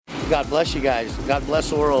God bless you guys. God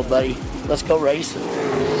bless the world, buddy. Let's go racing.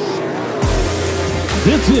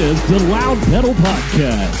 This is the Loud Pedal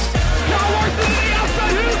Podcast.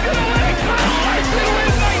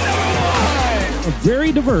 A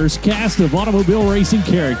very diverse cast of automobile racing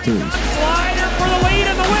characters. Slider for the lead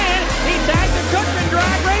in the win. He tagged the Cookman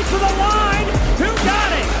drag race to the line. Who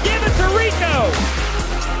got it? Give it to Rico.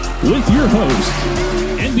 With your host,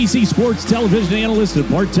 NBC Sports television analyst and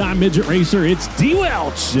part-time midget racer, it's D.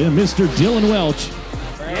 Welch and Mr. Dylan Welch.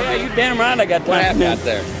 Yeah, you damn right I got time out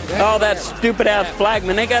there. Oh, that stupid-ass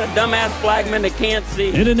flagman. They got a dumb-ass flagman that can't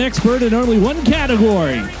see. And an expert in only one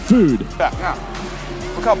category, food. Yeah.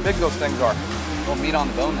 Look how big those things are. No meat on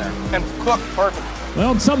the bone there. And cooked perfect.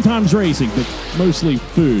 Well, sometimes racing, but mostly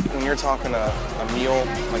food. When you're talking a meal,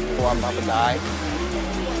 like before I'm about to die,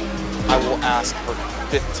 I will ask for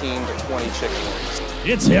 15 to 20 chicken wings.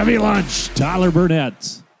 It's Heavy Lunch, Tyler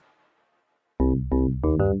Burnett.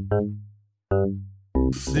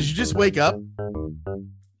 Did you just wake up?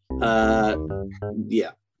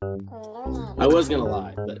 Yeah. I was gonna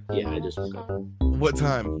lie, but yeah, I just woke up. What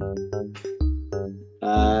time?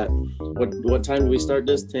 What time did we start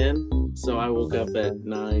this? 10? So I woke up at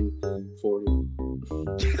 9:40.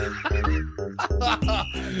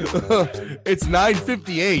 It's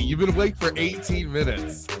 9:58. You've been awake for 18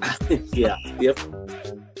 minutes. Yeah. Yep.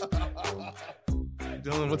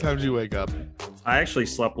 Dylan, what time did you wake up? I actually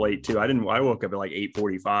slept late too. I woke up at like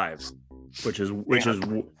 8:45, which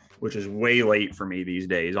is way late for me these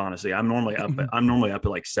days. Honestly, I'm normally up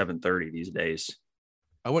at like 7:30 these days.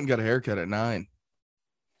 I went and got a haircut at 9.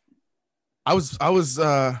 I was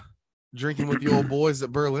drinking with the old boys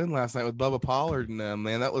at Berlin last night with Bubba Pollard and them.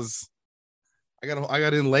 Man, that was I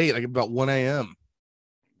got in late, like about 1 a.m.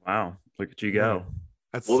 Wow, look at you go.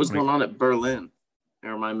 What was going on at Berlin?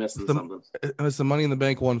 Or am I missing something? It's the Money in the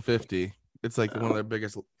Bank 150. It's like one of their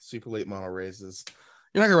biggest super late model races.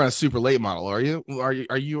 You're not gonna run a super late model, are you?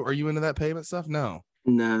 Are you into that payment stuff? No.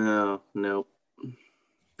 No.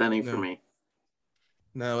 That ain't for me.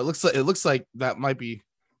 No, it looks like that might be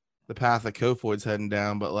the path that Kofoid's heading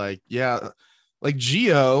down, but like, yeah, like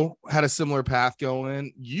Gio had a similar path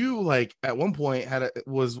going. You like at one point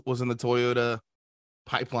was in the Toyota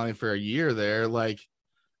pipeline for a year there. Like,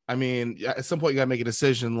 I mean, at some point you gotta make a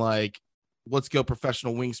decision. Like, let's go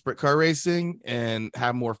professional wing sprint car racing and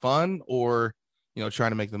have more fun, or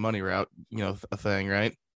trying to make the money route, a thing,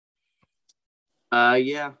 right?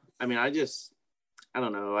 Yeah. I mean, I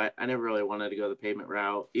don't know. I never really wanted to go the pavement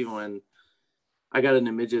route. Even when I got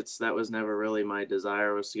into midgets, that was never really my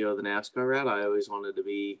desire, was to go the NASCAR route. I always wanted to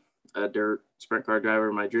be a dirt sprint car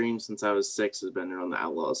driver. My dream since I was 6 has been to run the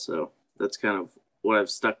Outlaws. So that's kind of what I've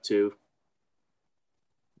stuck to.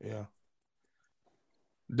 Yeah.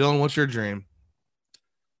 Dylan, what's your dream?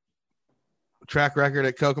 Track record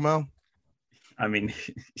at Kokomo? I mean,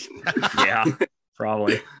 yeah,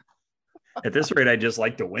 probably. At this rate, I'd just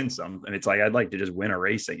like to win some. And it's like, I'd like to just win a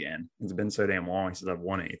race again. It's been so damn long since I've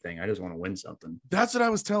won anything. I just want to win something. That's what I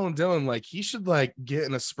was telling Dylan. Like, he should like get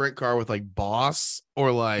in a sprint car with like Boss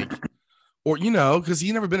or because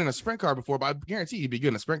he's never been in a sprint car before, but I guarantee he'd be good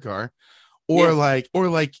in a sprint car. Or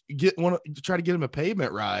get one, try to get him a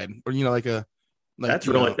pavement ride, or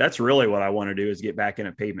that's really what I want to do, is get back in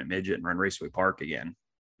a pavement midget and run Raceway Park again.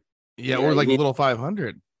 Yeah, or like a little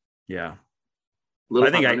 500. Yeah,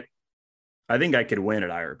 I think I could win at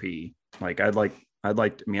IRP. Like I'd like. I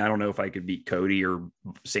mean, I don't know if I could beat Cody or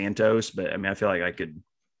Santos, but I mean, I feel like I could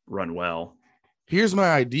run well. Here's my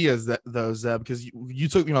ideas though, Zeb, because you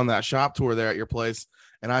took me on that shop tour there at your place,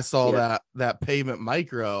 and I saw that pavement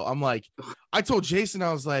micro. I'm like, I told Jason,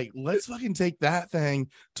 I was like, let's fucking take that thing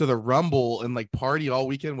to the Rumble and like party all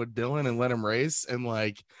weekend with Dylan and let him race. And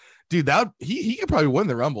like, dude, he could probably win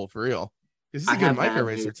the Rumble for real. He's a good micro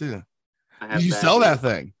racer too. Did you sell that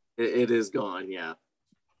thing? It is gone. Yeah,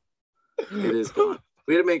 it is gone.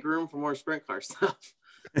 We had to make room for more sprint car stuff.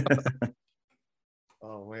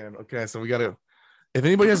 Oh man. Okay, so we got to. If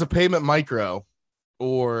anybody has a pavement micro,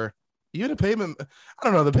 or even a pavement, I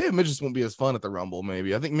don't know, the pavement midgets won't be as fun at the Rumble.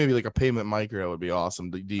 Maybe I think maybe like a pavement micro would be awesome.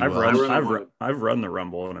 I've run the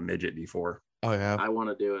Rumble in a midget before. Oh yeah, I want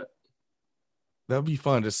to do it. That'd be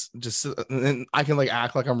fun. Just and I can like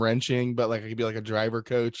act like I'm wrenching, but like I could be like a driver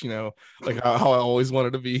coach, like how I always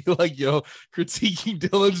wanted to be, like critiquing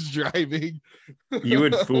Dylan's driving. You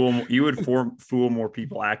would fool more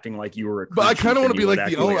people acting like you were a. But I kind of want to be like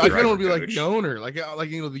the owner. I kind of want to be like the owner,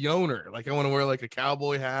 the owner. Like I want to wear like a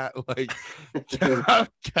cowboy hat, like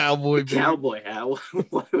cowboy hat.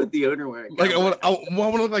 Why would the owner wear? Like I want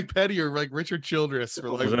to look like Petty or like Richard Childress. For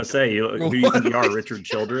like, I was gonna say, who you think you are, Richard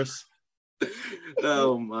Childress?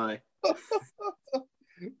 Oh my.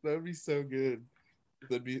 That'd be so good.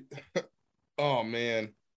 That'd be oh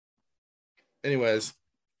man. Anyways,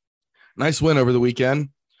 nice win over the weekend.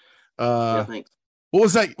 Yeah, thanks. What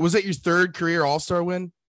was that? Was that your third career All-Star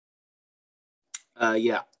win?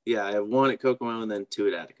 Yeah. I have one at Kokomo and then two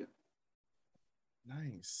at Attica.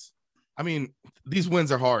 Nice. I mean, these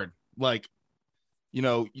wins are hard. Like, you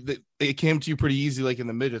know, it came to you pretty easy, like in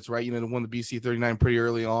the midgets, right? You know, won the BC 39 pretty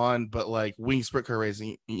early on, but like wing sprint car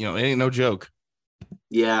racing, you know, it ain't no joke.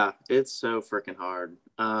 Yeah, it's so freaking hard.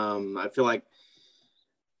 I feel like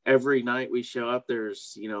every night we show up,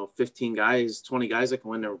 there's 15 guys, 20 guys that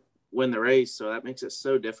can win the race, so that makes it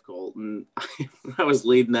so difficult. And I was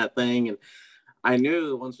leading that thing, and I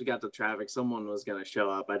knew once we got to traffic, someone was going to show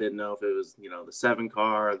up. I didn't know if it was the 7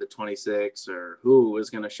 car or the 26 or who was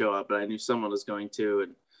going to show up, but I knew someone was going to.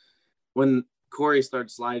 And when Corey started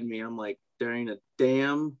sliding me, I'm like, there ain't a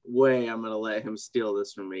damn way I'm going to let him steal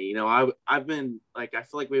this from me. I've been like, I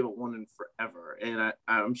feel like we haven't won in forever, and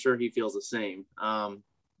I'm sure he feels the same.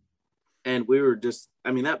 And we were just,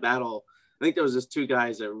 that battle, I think there was just 2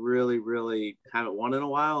 guys that really, really haven't won in a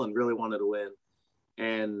while and really wanted to win.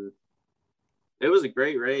 And it was a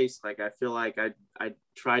great race. Like, I feel like I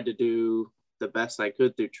tried to do the best I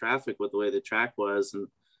could through traffic with the way the track was. And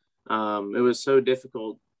it was so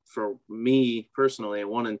difficult for me personally at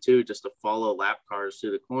 1 and 2 just to follow lap cars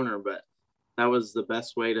through the corner. But that was the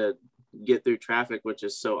best way to get through traffic, which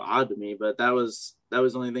is so odd to me. But that was the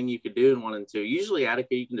only thing you could do in 1 and 2. Usually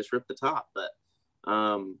Attica, you can just rip the top. But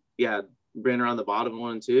ran around the bottom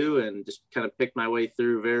 1 and 2 and just kind of picked my way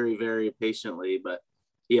through very, very patiently. But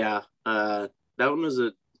yeah, that one was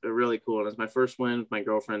a really cool one. It was my first win with my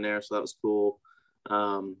girlfriend there, so that was cool.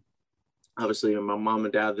 Obviously, my mom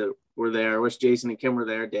and dad that were there. I wish Jason and Kim were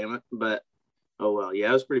there, damn it. But, oh well. Yeah,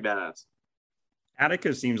 it was pretty badass.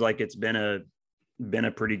 Attica seems like it's been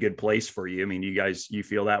a pretty good place for you. I mean, you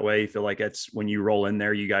feel that way? You feel like it's when you roll in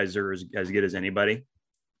there, you guys are as good as anybody?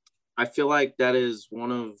 I feel like that is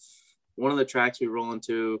one of the tracks we roll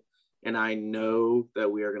into, and I know that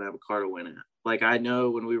we are going to have a car to win at. Like, I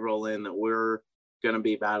know when we roll in that we're going to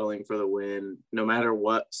be battling for the win no matter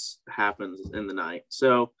what happens in the night.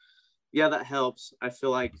 So yeah, that helps. I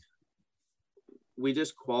feel like we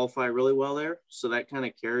just qualify really well there, so that kind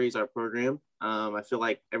of carries our program. I feel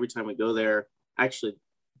like every time we go there, actually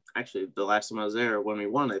the last time I was there when we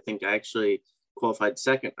won, I think I actually qualified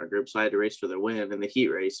second in our group, so I had to race for the win in the heat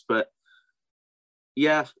race. But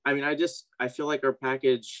yeah, I feel like our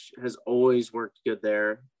package has always worked good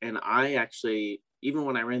there. And I actually, even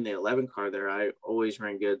when I ran the 11 car there, I always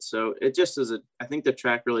ran good. So it just is I think the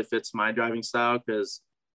track really fits my driving style, because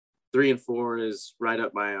 3 and 4 is right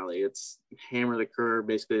up my alley. It's hammer the curve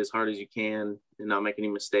basically as hard as you can and not make any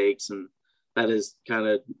mistakes. And that is kind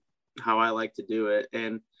of how I like to do it.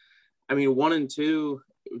 And 1 and 2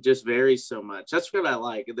 just varies so much. That's what I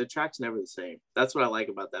like. The track's never the same. That's what I like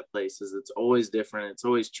about that place, is it's always different. It's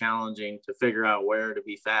always challenging to figure out where to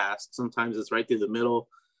be fast. Sometimes it's right through the middle.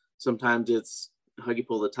 Sometimes it's how you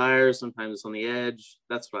pull the tires. Sometimes it's on the edge.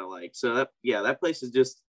 That's what I like. So that place is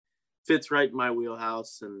just fits right in my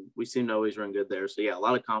wheelhouse, and we seem to always run good there. So yeah, a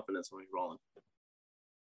lot of confidence when we're rolling.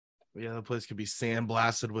 Yeah, the place could be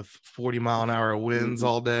sandblasted with 40-mile-an-hour winds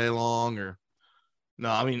all day long. Or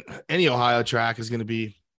no, any Ohio track is going to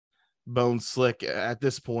be bone slick at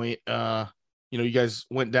this point. You guys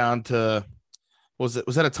went down to, was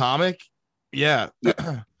that Atomic? Yeah.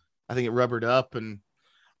 I think it rubbered up, and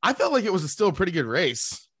I felt like it was still a pretty good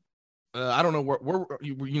race. I don't know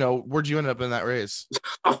where'd you end up in that race?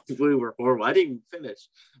 We were horrible. I didn't finish,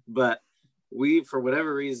 but for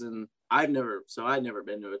whatever reason, I'd never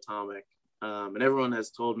been to Atomic. And everyone has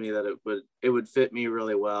told me that it would fit me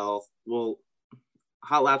really well. Well,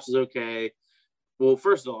 Hot Laps is okay. Well,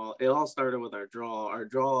 first of all, it all started with our draw. Our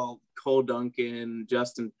draw, Cole Duncan,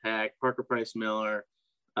 Justin Peck, Parker Price Miller.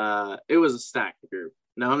 It was a stacked group.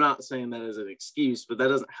 Now, I'm not saying that as an excuse, but that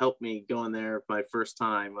doesn't help me going there my first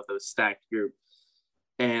time with a stacked group.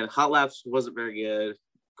 And Hot Laps wasn't very good.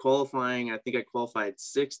 Qualifying, I think I qualified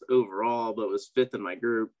 6th overall, but was 5th in my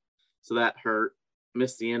group. So that hurt.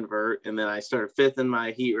 Missed the invert. And then I started 5th in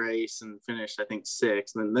my heat race and finished, I think,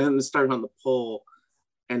 6th. And then started on the pole.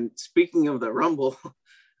 And speaking of the Rumble,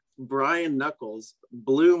 Brian Knuckles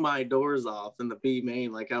blew my doors off in the B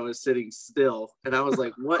main like I was sitting still. And I was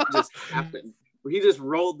like, what just happened? He just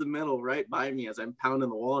rolled the middle right by me as I'm pounding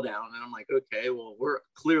the wall down. And I'm like, okay, well, we're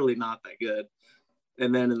clearly not that good.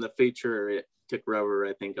 And then in the feature, it took rubber,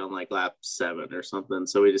 I think, on like lap 7 or something.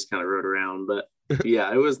 So we just kind of rode around. But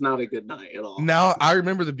yeah, it was not a good night at all. Now I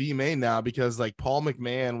remember the B main now because like Paul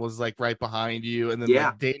McMahon was like right behind you, and then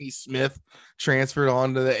like Danny Smith transferred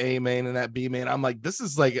onto the A main and that B main. I'm like, this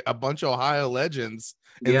is like a bunch of Ohio legends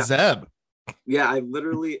and Zeb. Yeah, I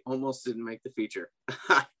literally almost didn't make the feature.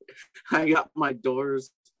 I got my doors.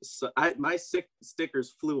 My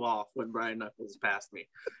stickers flew off when Brian Knuckles passed me.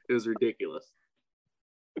 It was ridiculous.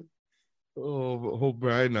 Oh,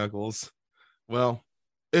 Brian Knuckles. Well,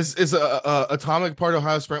 is a Atomic part of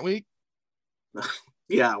Ohio Sprint Week?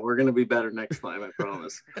 Yeah, we're gonna be better next time, I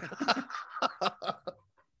promise.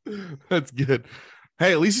 That's good.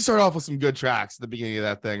 Hey, at least you start off with some good tracks at the beginning of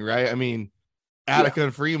that thing, right? I mean, Attica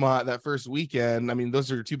and Fremont that first weekend. I mean,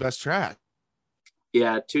 those are your 2 best tracks.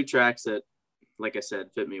 Yeah, 2 tracks that, like I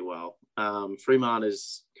said, fit me well. Fremont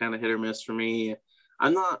is kind of hit or miss for me.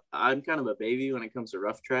 I'm kind of a baby when it comes to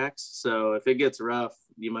rough tracks. So if it gets rough,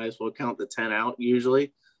 you might as well count the 10 out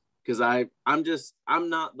usually. Because I'm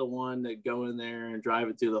not the one that go in there and drive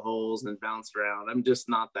it through the holes and bounce around. I'm just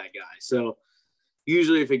not that guy. So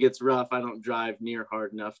usually if it gets rough, I don't drive near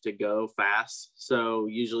hard enough to go fast. So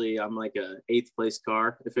usually I'm like a 8th place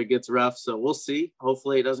car if it gets rough. So we'll see.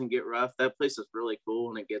 Hopefully it doesn't get rough. That place is really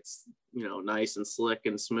cool and it gets, nice and slick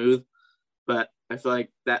and smooth. But I feel like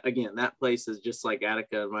that place is just like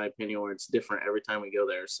Attica, in my opinion, where it's different every time we go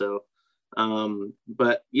there. So,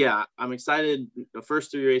 but yeah, I'm excited. The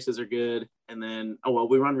first 3 races are good. And then,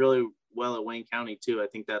 we run really well at Wayne County too. I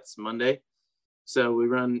think that's Monday. So we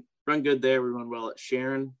run good there. We run well at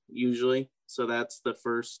Sharon usually. So that's the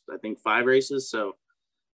first, I think, 5 races. So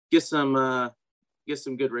get some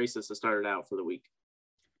good races to start it out for the week.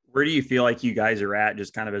 Where do you feel like you guys are at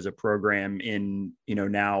just kind of as a program in,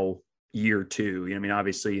 now year 2? I mean,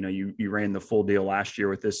 obviously, you ran the full deal last year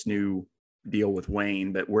with this new deal with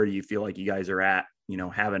Wayne, but where do you feel like you guys are at,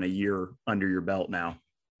 having a year under your belt now?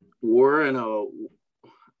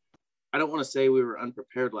 I don't want to say we were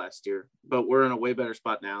unprepared last year, but we're in a way better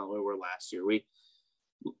spot now than we were last year.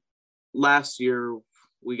 Last year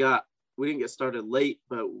we didn't get started late,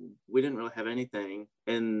 but we didn't really have anything.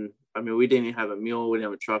 And I mean, we didn't even have a mule, we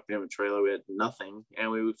didn't have a truck, we didn't have a trailer, we had nothing.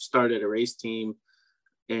 And we started a race team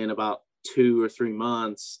in about 2 or 3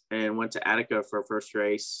 months and went to Attica for our first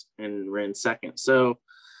race and ran second. So,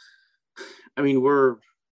 I mean, we're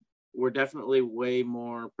definitely way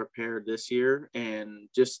more prepared this year and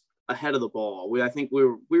just ahead of the ball. I think we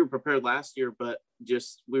were prepared last year, but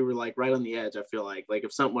just we were like right on the edge. I feel like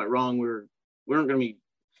if something went wrong, we weren't going to be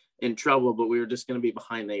in trouble, but we were just going to be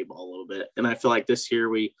behind the 8 ball a little bit. And I feel like this year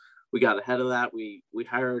we got ahead of that. We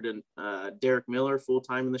hired Derek Miller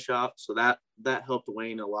full-time in the shop. So that helped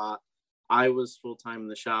Wayne a lot. I was full-time in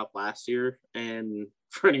the shop last year. And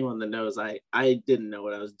for anyone that knows, I didn't know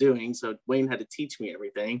what I was doing. So Wayne had to teach me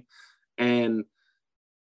everything. And,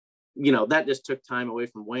 that just took time away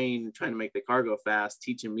from Wayne trying to make the car go fast,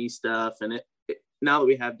 teaching me stuff. And now that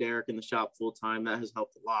we have Derek in the shop full-time, that has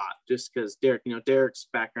helped a lot just because Derek's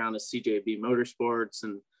background is CJB Motorsports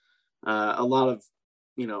and a lot of,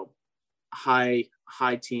 high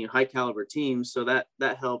caliber teams. So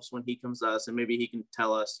that helps when he comes to us and maybe he can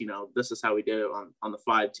tell us, this is how we did it on the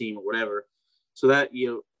 5 team or whatever. So that,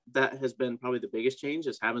 that has been probably the biggest change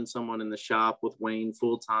is having someone in the shop with Wayne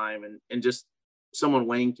full time and just someone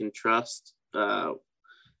Wayne can trust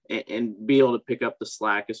and be able to pick up the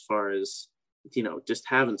slack as far as, just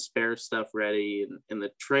having spare stuff ready and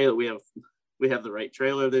the trailer. We have the right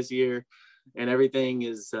trailer this year and everything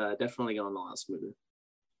is definitely going a lot smoother.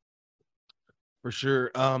 For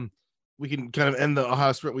sure. We can kind of end the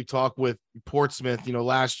Ohio Sprint Week talk with Portsmouth.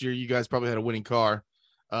 Last year you guys probably had a winning car,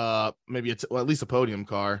 maybe at least a podium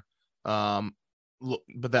car.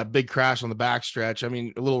 But that big crash on the backstretch, I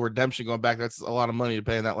mean, a little redemption going back, that's a lot of money to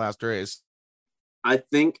pay in that last race. I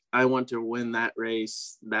think I want to win that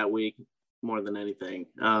race that week more than anything,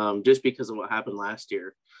 just because of what happened last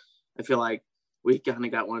year. I feel like we kind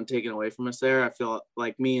of got one taken away from us there. I feel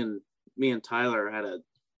like me and Tyler had a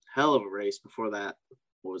hell of a race before that.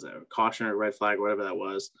 What was that? A caution or red flag, whatever that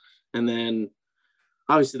was. And then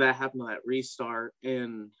obviously that happened to that restart.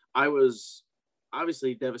 And I was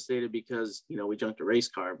obviously devastated because, we junked a race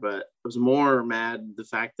car, but I was more mad the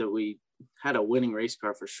fact that we had a winning race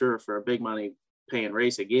car for sure for a big money paying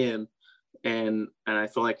race again. And I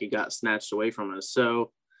feel like it got snatched away from us.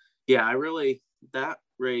 So yeah, that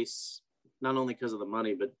race, not only because of the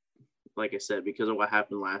money, but like I said, because of what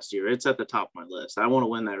happened last year, it's at the top of my list. I want to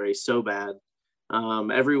win that race so bad.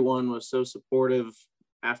 Everyone was so supportive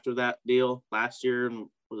after that deal last year and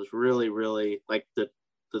was really, really like the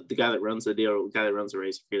guy that runs the deal, the guy that runs the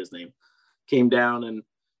race, I forget his name, came down and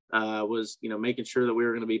was, making sure that we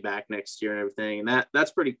were going to be back next year and everything. And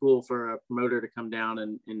that's pretty cool for a promoter to come down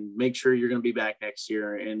and make sure you're going to be back next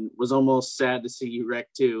year, and was almost sad to see you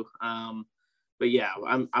wreck too. But yeah,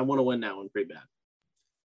 I want to win that one pretty bad.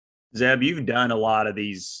 Zeb, you've done a lot of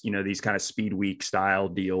these, these kind of Speed Week style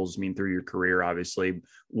deals, through your career, obviously.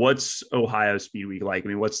 What's Ohio Speed Week like?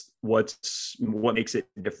 What makes it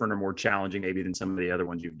different or more challenging maybe than some of the other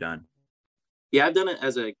ones you've done? Yeah, I've done it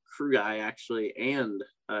as a crew guy actually, and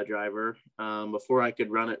a driver. Before I could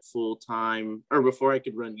run it full time, or before I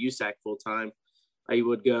could run USAC full time, I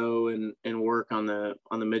would go and work on the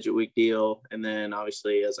midget week deal. And then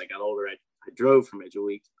obviously as I got older, I drove for midget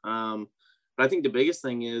week. But I think the biggest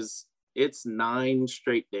thing is it's 9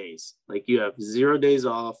 straight days. Like, you have 0 days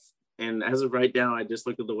off. And as of right now, I just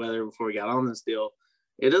looked at the weather before we got on this deal.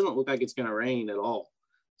 It doesn't look like it's going to rain at all.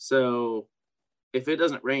 So if it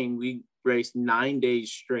doesn't rain, we race 9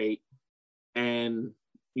 days straight and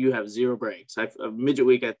you have 0 breaks. Midget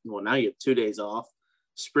week, now you have 2 days off.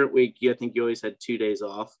 Sprint week, I think you always had 2 days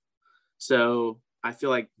off. So I feel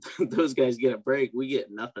like those guys get a break. We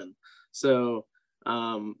get nothing. So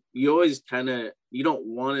you always you don't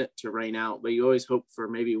want it to rain out, but you always hope for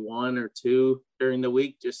maybe 1 or 2 during the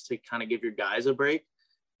week just to kind of give your guys a break.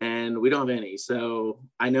 And we don't have any. So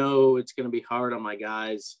I know it's going to be hard on my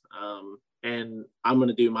guys. And I'm going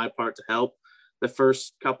to do my part to help. The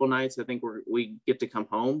first couple nights, I think we get to come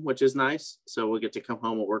home, which is nice. So we'll get to come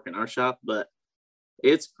home and work in our shop, but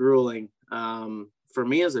it's grueling. For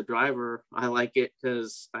me as a driver, I like it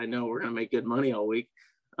because I know we're going to make good money all week.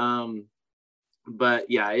 But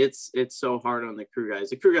yeah, it's so hard on the crew guys.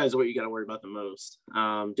 The crew guys are what you got to worry about the most.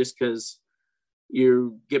 Just because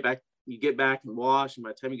you get back and wash, and by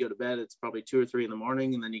the time you go to bed, it's probably 2 or 3 in the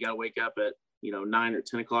morning, and then you got to wake up at 9 or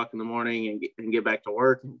 10 o'clock in the morning and get back to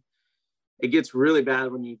work. And it gets really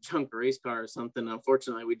bad when you junk a race car or something.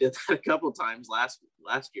 Unfortunately, we did that a couple of times last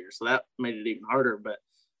year, so that made it even harder. But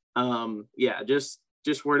yeah, just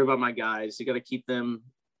worried about my guys. You got to keep them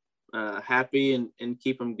happy and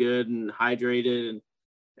keep them good and hydrated and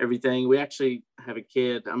everything. We actually have a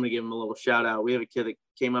kid. I'm gonna give him a little shout out. We have a kid that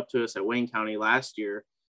came up to us at Wayne County last year,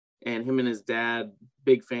 and him and his dad,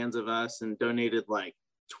 big fans of us, and donated like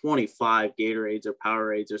 25 Gatorades or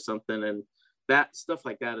Powerades or something. And that stuff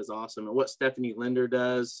like that is awesome. And what Stephanie Linder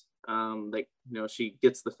does, she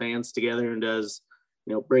gets the fans together and does,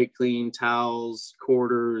 brake clean, towels,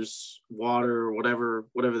 quarters, water, whatever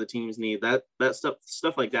the teams need. That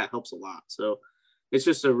stuff like that helps a lot. So it's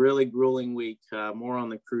just a really grueling week, more on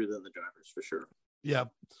the crew than the drivers for sure. Yeah.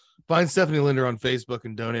 Find Stephanie Linder on Facebook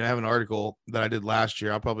and donate. I have an article that I did last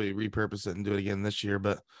year. I'll probably repurpose it and do it again this year,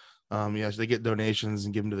 but so they get donations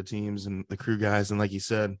and give them to the teams and the crew guys. And like you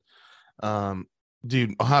said,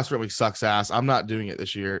 dude, Ohio Sprint Week sucks ass. I'm not doing it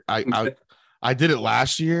this year. I did it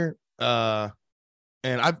last year.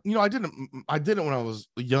 And I did it when I was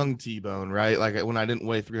a young T-Bone, right? Like when I didn't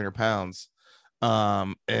weigh 300 pounds.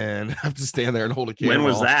 And I have to stand there and hold a camera. When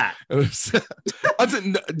was that? It was,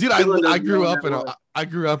 dude, I grew up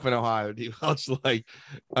in Ohio, dude. I was like,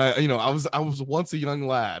 I was once a young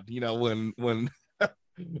lad, when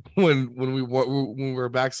we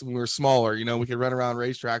were smaller, we could run around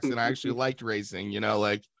racetracks, and I actually liked racing,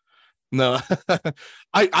 no,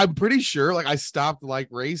 I'm pretty sure I stopped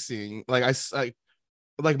racing.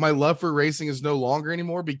 Like my love for racing is no longer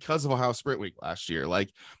anymore because of Ohio Sprint Week last year.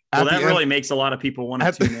 That really makes a lot of people want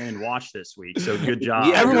to tune in and watch this week. So good job.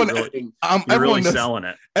 Yeah, everyone knows, selling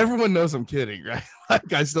it. Everyone knows I'm kidding, right?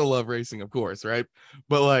 I still love racing, of course, right?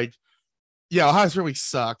 But Ohio Sprint Week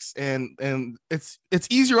sucks, and it's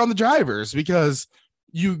easier on the drivers because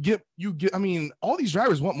you get. I mean, all these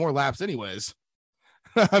drivers want more laps, anyways.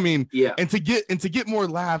 I mean, yeah, and to get more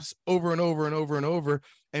laps over and over and over and over,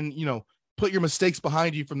 and put your mistakes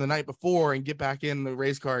behind you from the night before and get back in the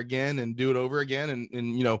race car again and do it over again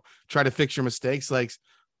and try to fix your mistakes.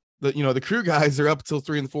 The crew guys are up till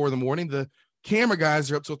 3 and 4 in the morning. The camera guys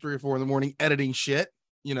are up till 3 or 4 in the morning editing shit.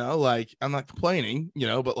 I'm not complaining,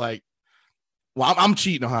 but I'm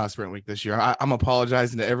cheating Ohio Sprint Week this year. I'm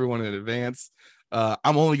apologizing to everyone in advance.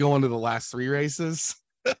 I'm only going to the last 3 races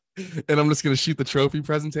and I'm just going to shoot the trophy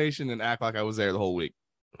presentation and act like I was there the whole week.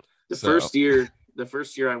 The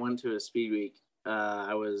first year I went to a speed week,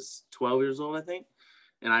 I was 12 years old, I think.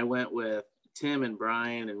 And I went with Tim and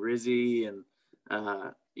Brian and Rizzy. And,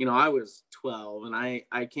 I was 12 and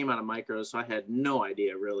I came out of micro, so I had no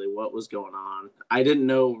idea really what was going on. I didn't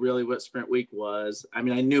know really what sprint week was. I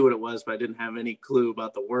mean, I knew what it was, but I didn't have any clue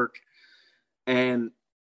about the work. And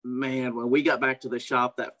man, when we got back to the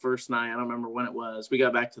shop that first night, I don't remember when it was, we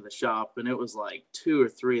got back to the shop and it was like 2 or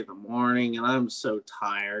 3 in the morning and I'm so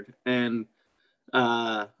tired. And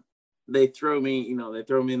they throw me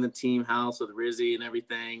in the team house with Rizzy and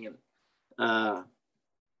everything. And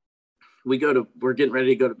we're getting ready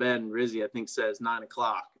to go to bed, and Rizzy, I think, says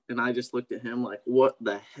 9:00. And I just looked at him like, what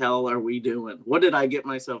the hell are we doing? What did I get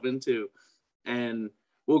myself into? And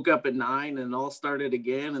woke up at 9 and all started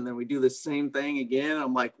again. And then we do the same thing again.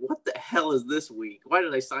 I'm like, what the hell is this week? Why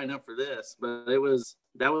did I sign up for this? But that was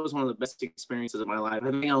one of the best experiences of my life.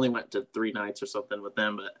 I think I only went to 3 nights or something with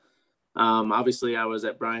them. But obviously I was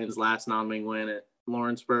at Brian's last non-wing win at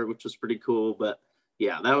Lawrenceburg, which was pretty cool. But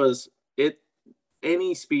yeah, that was it.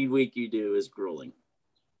 Any speed week you do is grueling.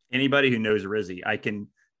 Anybody who knows Rizzy,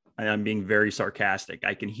 I'm being very sarcastic.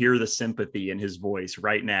 I can hear the sympathy in his voice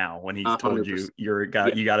right now when he's 100%. Told you you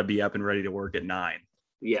got to be up and ready to work at 9.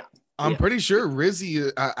 Yeah. I'm pretty sure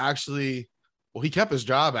Rizzy actually, well, he kept his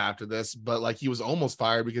job after this, but like he was almost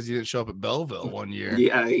fired because he didn't show up at Belleville one year.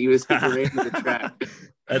 Yeah, he was right in the track.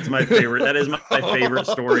 That's my favorite. That is my favorite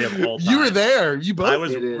story of all time. You were there. You both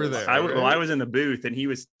were there. I was in the booth, and he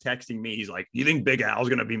was texting me. He's like, "You think Big Al's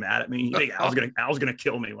gonna be mad at me? You think Al's gonna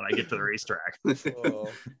kill me when I get to the racetrack?"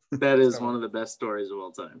 That is one of the best stories of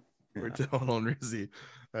all time. We're telling on Rizzy.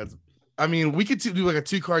 We could do like a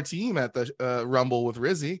 2-car team at the Rumble with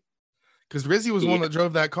Rizzy, because Rizzy was one that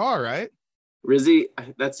drove that car, right? Rizzy,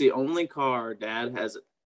 that's the only car Dad has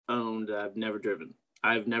owned that I've never driven.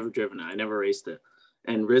 I've never driven it. I never raced it.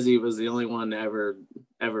 And Rizzy was the only one to ever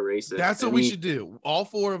race it. That's what we should do. All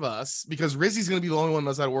 4 of us, because Rizzy's going to be the only one that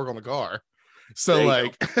knows how to work on the car. So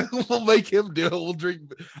like we'll make him do it.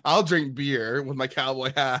 I'll drink beer with my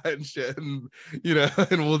cowboy hat and shit. And,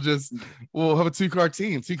 and we'll have a 2-car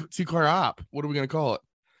team, 2-car op. What are we going to call it?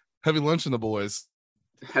 Heavy lunch and the boys.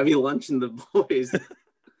 Heavy lunch and the boys.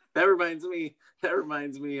 That reminds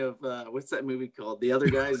me of what's that movie called? The Other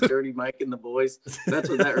Guys, Dirty Mike and the Boys. That's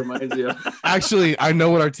what that reminds me of. Actually, I know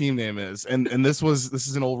what our team name is, and this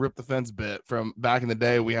is an old Rip the Fence bit from back in the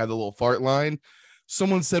day. We had the little fart line.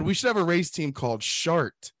 Someone said we should have a race team called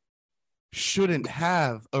Shart. Shouldn't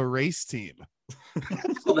have a race team.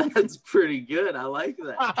 Well, that's pretty good. I like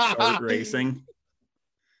that. Shart racing.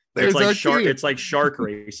 It's like shark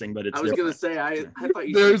racing, but it's. I was gonna say I thought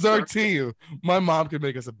you. There's our team. My mom could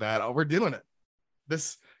make us a bat. We're doing it.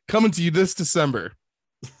 This coming to you this December.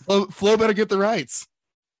 Flo better get the rights.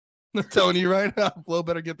 I'm telling you right now, Flo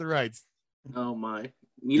better get the rights. Oh my!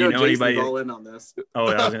 You know Jason's all in on this. Oh,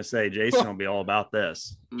 I was gonna say Jason will be all about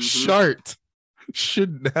this. Mm-hmm. Shart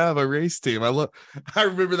shouldn't have a race team. I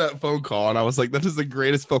remember that phone call, and I was like, "That is the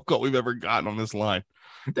greatest phone call we've ever gotten on this line."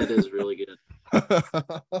 That is really good.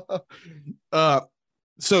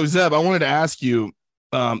 So Zeb, I wanted to ask you,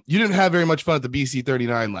 you didn't have very much fun at the BC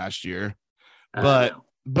 39 last year, but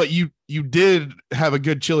you did have a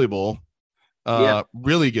good Chili Bowl,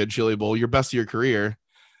 really good Chili Bowl, your best of your career.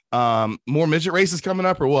 More midget races coming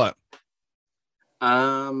up or what?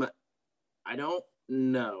 I don't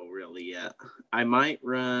know really yet. I might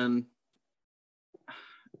run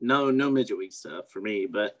no midget week stuff for me,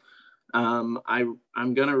 but I'm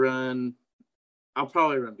gonna run. I'll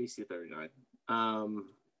probably run BC 39.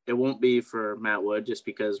 It won't be for Matt Wood just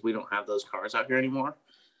because we don't have those cars out here anymore.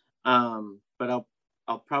 But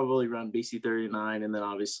I'll probably run BC 39 and then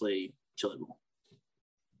obviously Chili Bowl.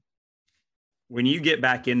 When you get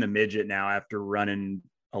back in the midget now after running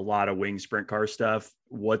a lot of wing sprint car stuff,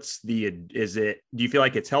 do you feel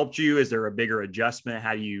like it's helped you? Is there a bigger adjustment?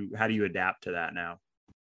 How do you adapt to that now?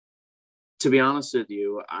 To be honest with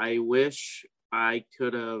you, I wish I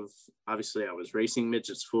could have, obviously I was racing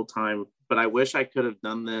midgets full time, but I wish I could have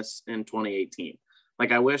done this in 2018.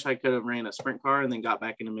 Like I wish I could have ran a sprint car and then got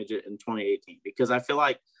back into midget in 2018, because I feel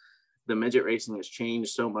like the midget racing has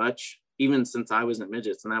changed so much, even since I was in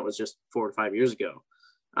midgets. And that was just 4 or 5 years ago.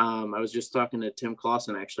 I was just talking to Tim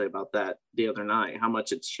Clausen actually about that the other night, how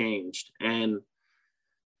much it's changed. And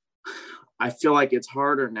I feel like it's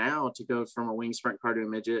harder now to go from a wing sprint car to a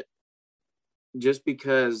midget, just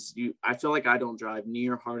because I feel like I don't drive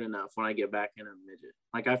near hard enough when I get back in a midget.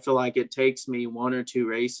 Like I feel like it takes me 1 or 2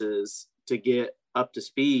 races to get up to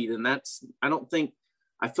speed. And I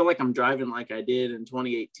feel like I'm driving like I did in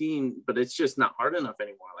 2018, but it's just not hard enough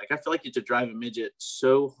anymore. Like I feel like you have to drive a midget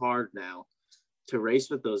so hard now to race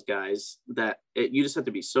with those guys that you just have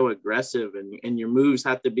to be so aggressive, and your moves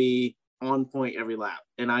have to be on point every lap.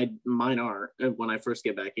 And mine are when I first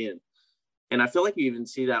get back in. And I feel like you even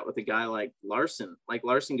see that with a guy like Larson. Like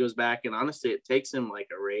Larson goes back, and honestly, it takes him like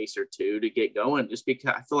a race or 2 to get going, just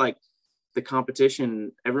because I feel like the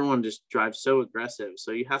competition, everyone just drives so aggressive.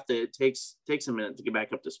 So it takes a minute to get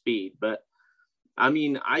back up to speed. But I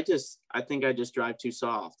mean, I think I just drive too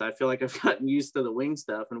soft. I feel like I've gotten used to the wing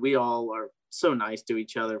stuff, and we all are so nice to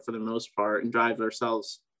each other for the most part and drive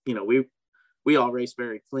ourselves. We all race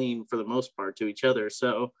very clean for the most part to each other.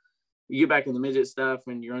 So you get back in the midget stuff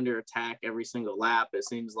and you're under attack every single lap, it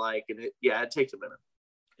seems like, and it takes a minute.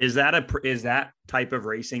 Is that type of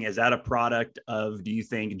racing, is that a product of, do you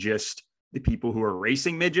think, just the people who are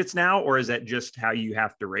racing midgets now, or is that just how you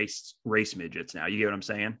have to race midgets now? You get what I'm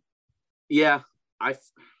saying? Yeah. I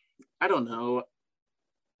don't know.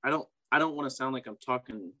 I don't want to sound like I'm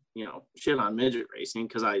talking, shit on midget racing,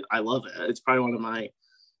 because I love it. It's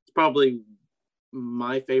probably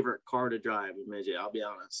my favorite car to drive, a midget. I'll be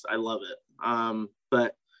honest. I love it.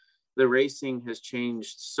 But the racing has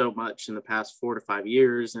changed so much in the past 4 to 5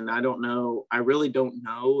 years. And I really don't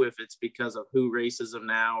know if it's because of who races them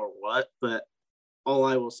now or what, but all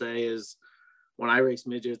I will say is when I raced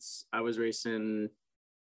midgets, I was racing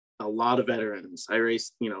a lot of veterans. I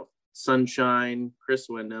raced, Sunshine, Chris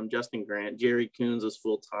Wyndham, Justin Grant, Jerry Coons was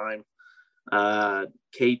full time,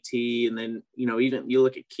 KT, and then even you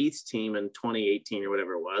look at Keith's team in 2018 or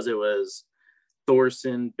whatever it was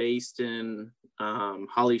Thorson, Baston,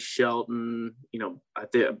 Holly Shelton. I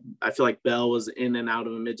feel like Bell was in and out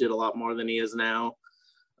of a midget a lot more than he is now,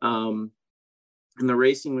 and the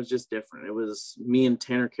racing was just different. It was me and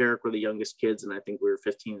Tanner Carrick were the youngest kids, and I think we were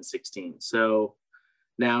 15 and 16. So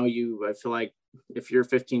now I feel like if you're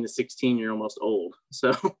 15 to 16, you're almost old.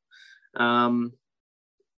 So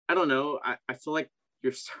I don't know. I feel like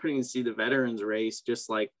you're starting to see the veterans race just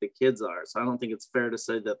like the kids are. So I don't think it's fair to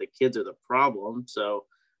say that the kids are the problem. So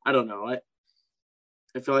I don't know.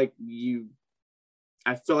 I feel like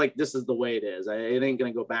this is the way it is. It ain't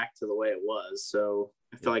going to go back to the way it was. So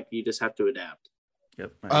I feel like you just have to adapt.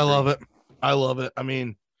 Yep. I love it. I love it. I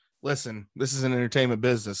mean, listen, this is an entertainment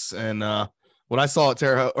business. And what I saw at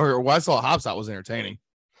what I saw at Hopstop was entertaining.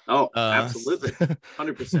 Oh, absolutely.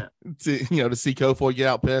 100%. To see Kofoid get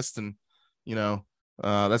out pissed, and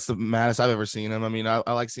that's the maddest I've ever seen him. I mean, I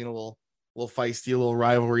like seeing a little feisty, a little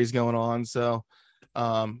rivalries going on. So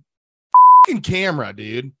camera,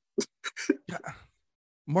 dude.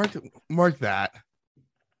 Mark that.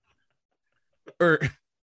 Or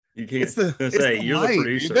you can't you're light, the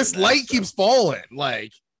producer. Dude. This light keeps falling.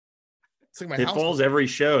 Like it's like my house falls every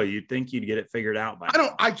show. You'd think you'd get it figured out by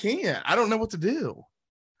now. I can't. I don't know what to do.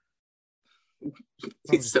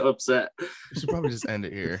 He's so upset. We should probably just end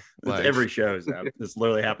it here. Like, every show is that. This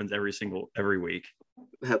literally happens every week.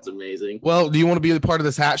 That's amazing. Well, do you want to be a part of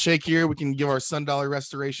this hat shake here? We can give our $1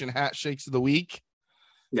 Restoration hat shakes of the week.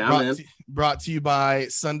 Yeah, brought to you by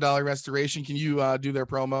 $1 Restoration. Can you do their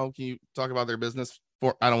promo? Can you talk about their business?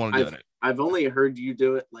 I don't want to do it. I've only heard you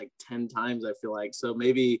do it like 10 times, I feel like. So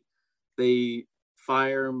maybe they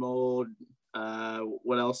fire, mold,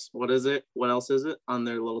 what else is it on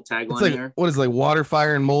their little tagline there? What is it, like water,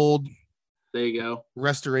 fire, and mold? There you go.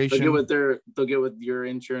 Restoration. They'll get with your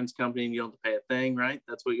insurance company and you don't have to pay a thing, right?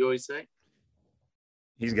 That's what you always say.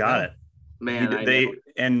 He's got it. Man,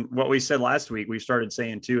 and what we said last week, we started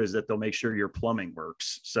saying too, is that they'll make sure your plumbing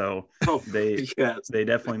works. So they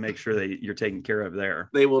definitely make sure that you're taken care of there.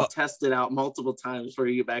 They will test it out multiple times before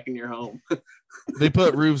you get back in your home. They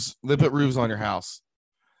put roofs on your house.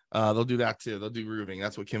 They'll do that too. They'll do roofing.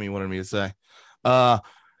 That's what Kimmy wanted me to say.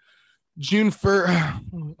 June 1st.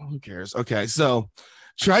 Who cares? Okay, so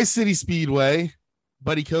Tri-City Speedway,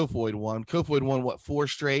 Buddy Kofoid won. Kofoid won what, 4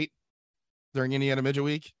 straight during Indiana Midget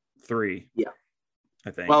Week? 3. Yeah,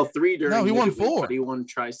 I think. Well, 3 during. No, he won 4. Week, but he won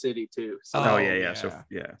Tri-City too. So. Yeah. So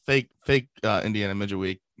yeah, fake Indiana Midget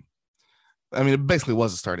Week. I mean, it basically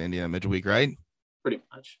was the start of Indiana Midget Week, right? Pretty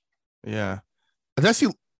much. Yeah. I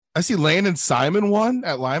see Landon Simon won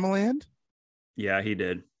at Limaland. Yeah, he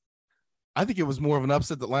did. I think it was more of an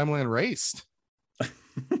upset that Limaland raced.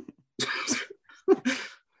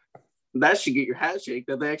 That should get your hat shake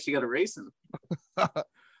that they actually got a racing.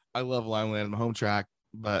 I love Limeland, my home track,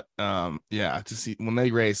 but to see when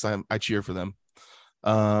they race, I cheer for them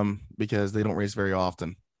because they don't race very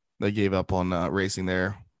often. They gave up on racing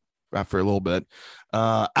there after a little bit.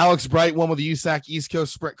 Alex Bright won with the USAC East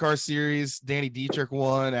Coast Sprint Car Series. Danny Dietrich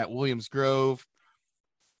won at Williams Grove.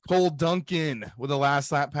 Cole Duncan with the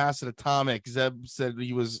last lap pass at Atomic. Zeb said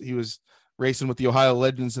he was racing with the Ohio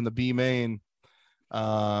Legends in the B main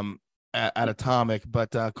at Atomic,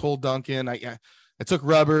 but Cole Duncan, I took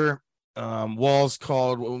rubber. Walls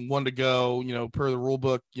called 1 to go, per the rule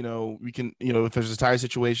book, we can, if there's a tire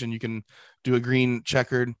situation, you can do a green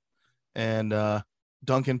checkered, and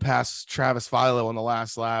Duncan passed Travis Philo on the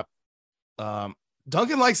last lap.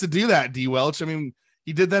 Duncan likes to do that, D Welch. I mean,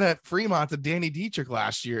 he did that at Fremont to Danny Dietrich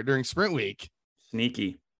last year during sprint week.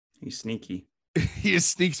 Sneaky. He's sneaky. He just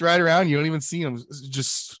sneaks right around. You don't even see him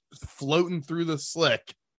just floating through the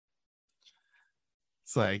slick.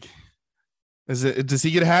 It's like, does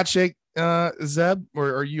he get a hat shake, Zeb,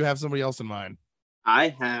 or you have somebody else in mind? I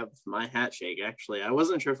have my hat shake, actually. I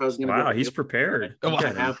wasn't sure if I was going to Wow, he's prepared.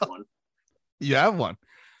 I have one. You have one.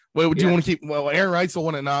 Wait, do you Yeah. want to keep? Well, Aaron Reitzel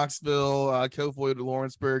won at Knoxville. Kofoid at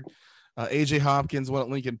Lawrenceburg. AJ Hopkins won at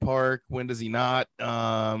Lincoln Park. When does he not?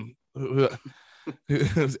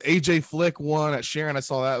 AJ Flick won at Sharon. I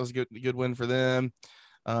saw that. It was a good win for them.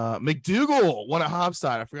 McDougal won at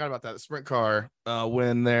Hobside. I forgot about that. The sprint car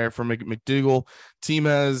win there for McDougal.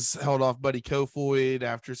 Timez held off Buddy Kofoid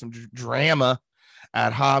after some drama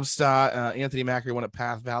at Hobstadt. Anthony Macri won at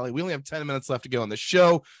Path Valley. We only have 10 minutes left to go on the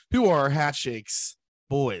show. Who are our hat shakes,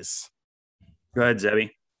 boys? Go ahead,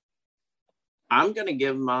 Zebby. I'm going to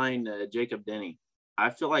give mine Jacob Denny.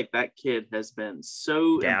 I feel like that kid has been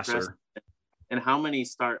so impressive. And how many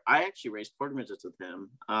I actually raced quarter midgets with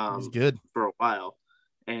him. He's good for a while.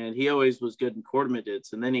 And he always was good in quarter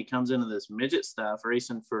midgets. And then he comes into this midget stuff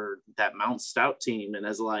racing for that Mount Stout team. And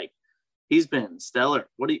as he's been stellar.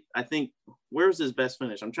 Where's his best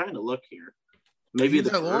finish? I'm trying to look here. Maybe it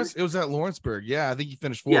was at Lawrenceburg. Yeah, I think he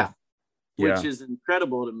finished fourth. Yeah. Which is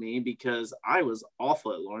incredible to me because I was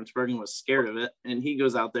awful at Lawrenceburg and was scared of it. And he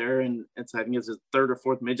goes out there and I think it's his third or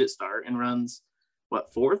fourth midget start and runs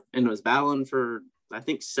fourth, and was battling for I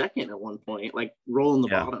think second at one point, like rolling the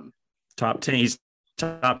bottom. Top 10. He's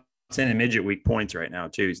top 10 in midget week points right now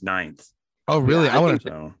too. He's ninth. Oh, really?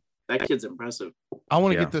 Yeah, that kid's impressive. I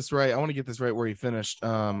want to get this right. I want to get this right where he finished.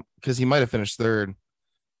 Because he might have finished third.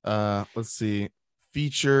 Let's see.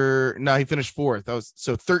 Feature. No, he finished fourth. That was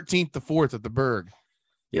so 13th to 4th at the Berg.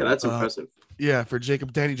 Yeah, that's impressive. Yeah, for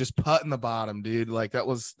Jacob Denny, just putting the bottom, dude. Like that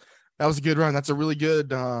was a good run. That's a really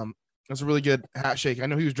good hat shake. I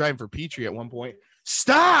know he was driving for Petrie at one point.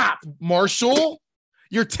 Stop, Marshall.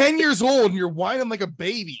 You're 10 years old and you're whining like a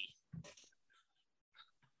baby.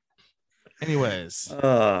 Anyways.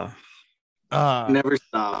 Never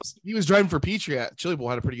stops. He was driving for Petrie at Chili Bowl,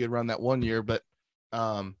 had a pretty good run that one year, but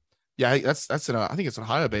yeah, that's I think it's an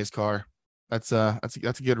Ohio-based car. That's a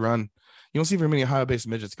good run. You don't see very many Ohio-based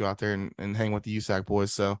midgets go out there and hang with the USAC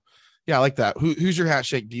boys. So yeah, I like that. Who's your hat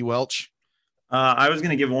shake, D. Welch? I was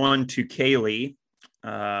going to give one to Kaylee,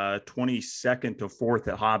 22nd to 4th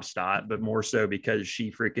at Hobstadt, but more so because she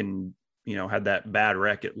freaking, had that bad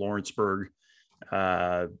wreck at Lawrenceburg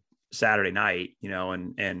Saturday night,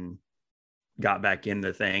 and got back in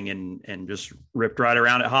the thing and just ripped right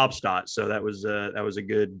around at Hobstadt. So that was a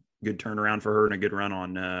good turnaround for her and a good run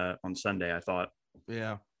on Sunday, I thought.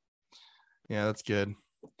 Yeah, that's good.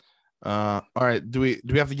 All right, do we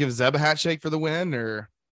have to give Zeb a hat shake for the win, or?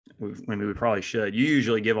 We probably should. You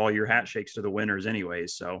usually give all your hat shakes to the winners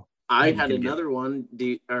anyways. So I had another one.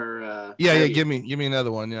 Give me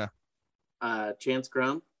another one. Yeah. Chance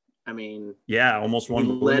Crum. I mean, almost won.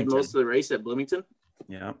 He led most of the race at Bloomington.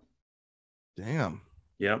 Yeah. Damn.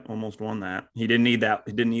 Yep. Almost won that. He didn't need that.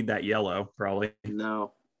 He didn't need that yellow. Probably.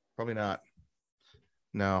 No. Probably not.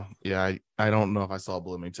 No. Yeah. I don't know if I saw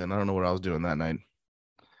Bloomington. I don't know what I was doing that night.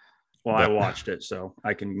 Well, I watched it, so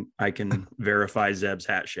I can verify Zeb's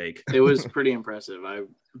hat shake. It was pretty impressive.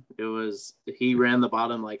 He ran the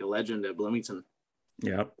bottom like a legend at Bloomington.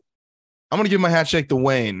 Yep. I'm gonna give my hat shake to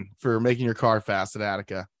Wayne for making your car fast at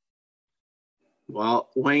Attica. Well,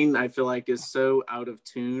 Wayne, I feel like is so out of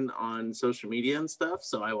tune on social media and stuff,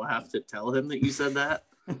 so I will have to tell him that you said that.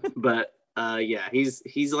 But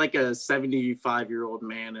he's like a 75-year-old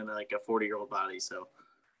man in like a 40-year-old body, so.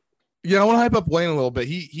 Yeah, I want to hype up Wayne a little bit.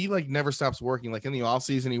 He like never stops working. Like in the off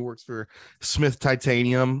season, he works for Smith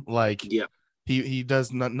Titanium. Like he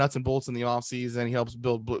does nuts and bolts in the off season. He helps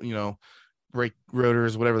build brake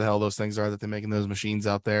rotors, whatever the hell those things are that they're making those machines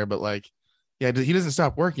out there. But he doesn't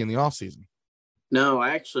stop working in the off season. No,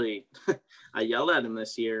 I yelled at him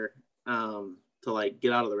this year to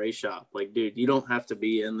get out of the race shop. Like, dude, you don't have to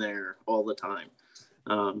be in there all the time.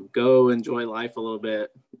 Go enjoy life a little bit.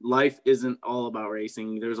 Life isn't all about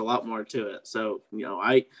racing. There's a lot more to it. So,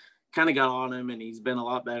 I kind of got on him, and he's been a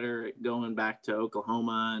lot better at going back to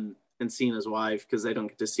Oklahoma and seeing his wife because they don't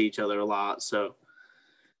get to see each other a lot. So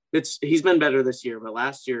he's been better this year, but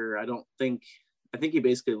last year, I think he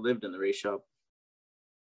basically lived in the race shop.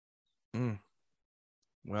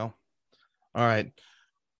 Well, all right.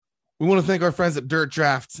 We want to thank our friends at Dirt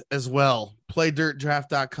Draft as well.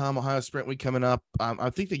 PlayDirtDraft.com, Ohio Sprint Week coming up. I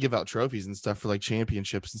think they give out trophies and stuff for like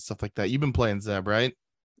championships and stuff like that. You've been playing, Zeb, right?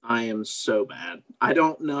 I am so bad. I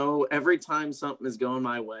don't know. Every time something is going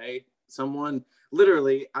my way,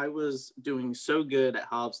 I was doing so good at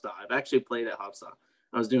Hobstadt. I've actually played at Hobstadt.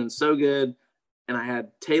 I was doing so good. and I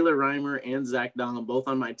had Taylor Reimer and Zach Dahm both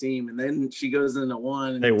on my team. And then she goes into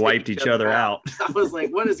one and They wiped each other out. I was like,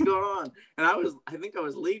 what is going on? And I think I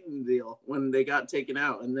was leading the deal when they got taken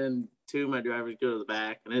out. And then two of my drivers go to the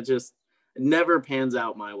back, and it never pans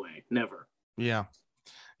out my way. Never. Yeah.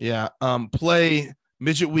 Yeah. Play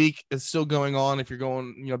midget week is still going on. If you're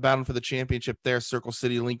going, battling for the championship there, Circle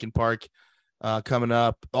City, Lincoln Park, coming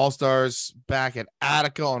up. All-Stars back at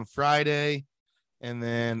Attica on Friday. And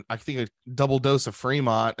then I think a double dose of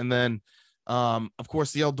Fremont. And then, of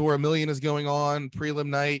course, the Eldora Million is going on. Prelim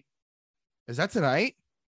night. Is that tonight?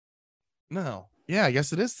 No. Yeah, I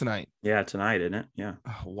guess it is tonight. Yeah, tonight, isn't it? Yeah.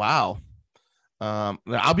 Oh, wow.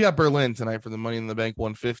 I'll be at Berlin tonight for the Money in the Bank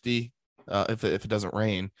 150 if it doesn't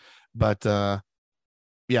rain. But,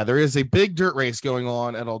 yeah, there is a big dirt race going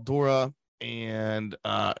on at Eldora. And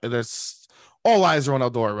there's all eyes are on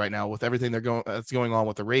Eldora right now with everything that's going on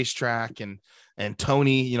with the racetrack and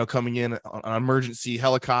Tony, coming in on an emergency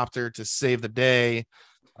helicopter to save the day,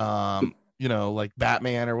 like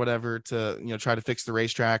Batman or whatever to, try to fix the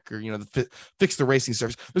racetrack or, fix the racing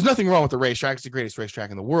surface. There's nothing wrong with the racetrack. It's the greatest racetrack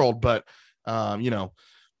in the world, but,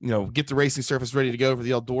 get the racing surface ready to go for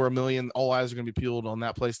the Eldora Million. All eyes are going to be peeled on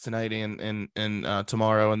that place tonight and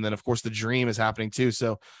tomorrow. And then of course the Dream is happening too.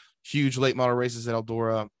 So huge late model races at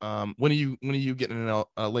Eldora. When are you getting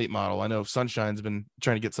a late model? I know Sunshine's been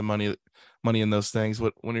trying to get some money in those things.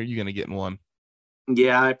 When are you going to get in one?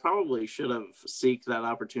 Yeah, I probably should have seeked that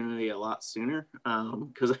opportunity a lot sooner.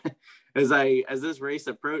 Because as this race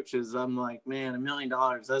approaches, I'm like, man, $1 million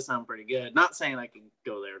does sound pretty good. Not saying I can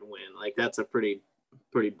go there to win. Like that's a pretty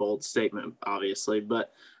bold statement, obviously,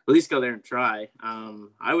 but at least go there and try.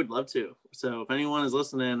 I would love to. So if anyone is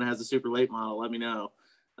listening and has a super late model, let me know.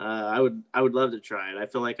 I would love to try it. I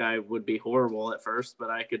feel like I would be horrible at first, but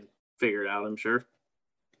I could figure it out, I'm sure.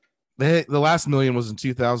 The last million was in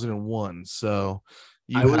 2001, so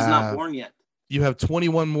I was not born yet. You have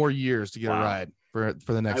 21 more years to get a ride for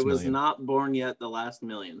the next I was million. not born yet the last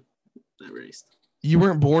million that raced. You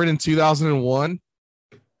weren't born in 2001?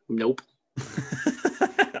 Nope.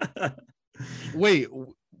 Wait,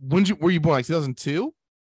 were you born, like 2002?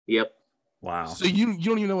 Yep. Wow. So you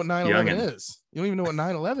don't even know what 9/11 is. You don't even know what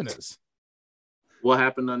 9/11 is. What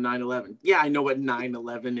happened on 9/11? Yeah, I know what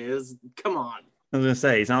 9/11 is. Come on. I was gonna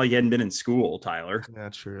say, it's not like you hadn't been in school, Tyler. Yeah,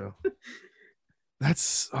 true.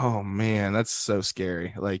 Oh man, that's so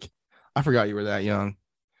scary. Like, I forgot you were that young.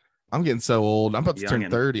 I'm getting so old. I'm about to turn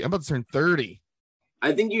 30. I'm about to turn 30.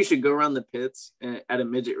 I think you should go around the pits at a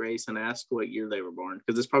midget race and ask what year they were born,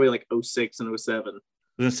 because it's probably like 06 and 07. I was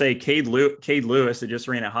gonna say Cade Lewis that just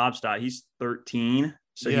ran at Hobstadt. He's 13,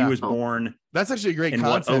 so he was born. That's actually a great in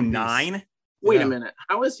concept. 09. Wait a minute.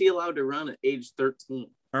 How is he allowed to run at age 13?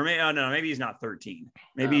 Or maybe he's not 13.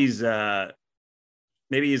 Maybe he's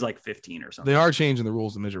like 15 or something. They are changing the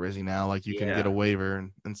rules of midget racing now. Like you can get a waiver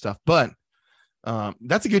and stuff. But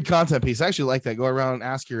that's a good content piece. I actually like that. Go around and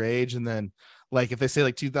ask your age, and then like if they say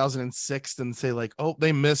like 2006, then say like, oh,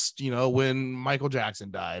 they missed, when Michael Jackson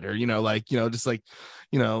died, or just like,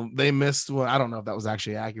 they missed. Well, I don't know if that was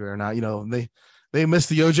actually accurate or not. They missed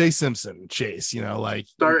the O.J. Simpson chase. Like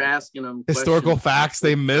start asking them historical facts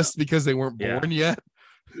they missed because they weren't born yet.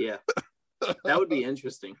 Yeah, that would be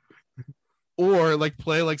interesting. Or like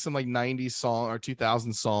play like some like 90s song or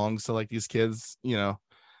 2000 songs. So like these kids,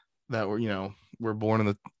 that were born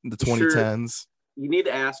in the 2010s. Sure. You need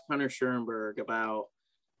to ask Hunter Schoenberg about,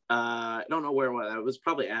 I don't know where it was. It was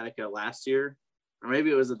probably Attica last year, or maybe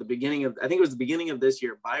it was at the beginning of, I think it was the beginning of this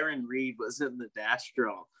year. Byron Reed was in the dash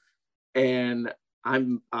draw, and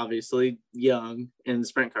I'm obviously young in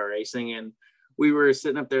sprint car racing, and we were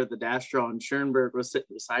sitting up there at the dash draw, and Schoenberg was sitting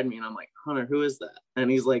beside me, and I'm like, Hunter, who is that? And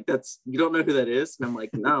he's like, you don't know who that is? And I'm like,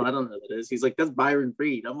 no, I don't know who that is. He's like, that's Byron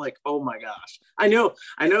Reed. I'm like, oh my gosh. I know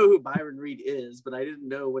who Byron Reed is, but I didn't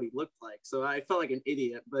know what he looked like. So I felt like an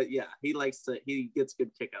idiot, but yeah, he gets a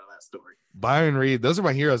good kick out of that story. Byron Reed. Those are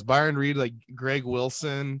my heroes. Byron Reed, like Greg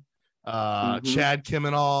Wilson, Chad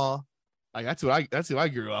Kimenall. Like that's who I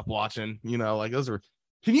grew up watching, like those were,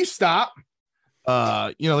 can you stop?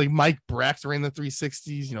 Like Mike Brecht ran the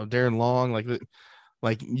 360s, Darren Long, like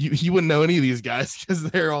you wouldn't know any of these guys because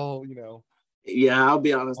they're all, Yeah, I'll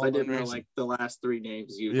be honest. I didn't know like the last three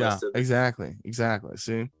names you listed. Exactly.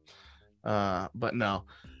 See, but no,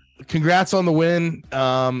 congrats on the win.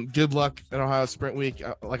 Good luck at Ohio Sprint Week.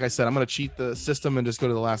 Like I said, I'm going to cheat the system and just go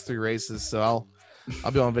to the last three races. So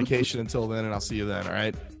I'll be on vacation until then, and I'll see you then. All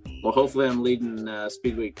right. Well, hopefully I'm leading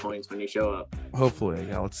Speed Week points when you show up. Hopefully.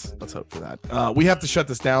 Yeah, let's hope for that. We have to shut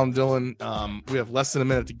this down, Dylan. We have less than a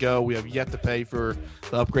minute to go. We have yet to pay for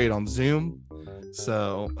the upgrade on Zoom.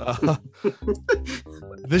 So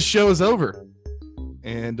this show is over.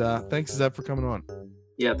 And thanks, Zeb, for coming on.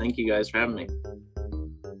 Yeah, thank you guys for having me.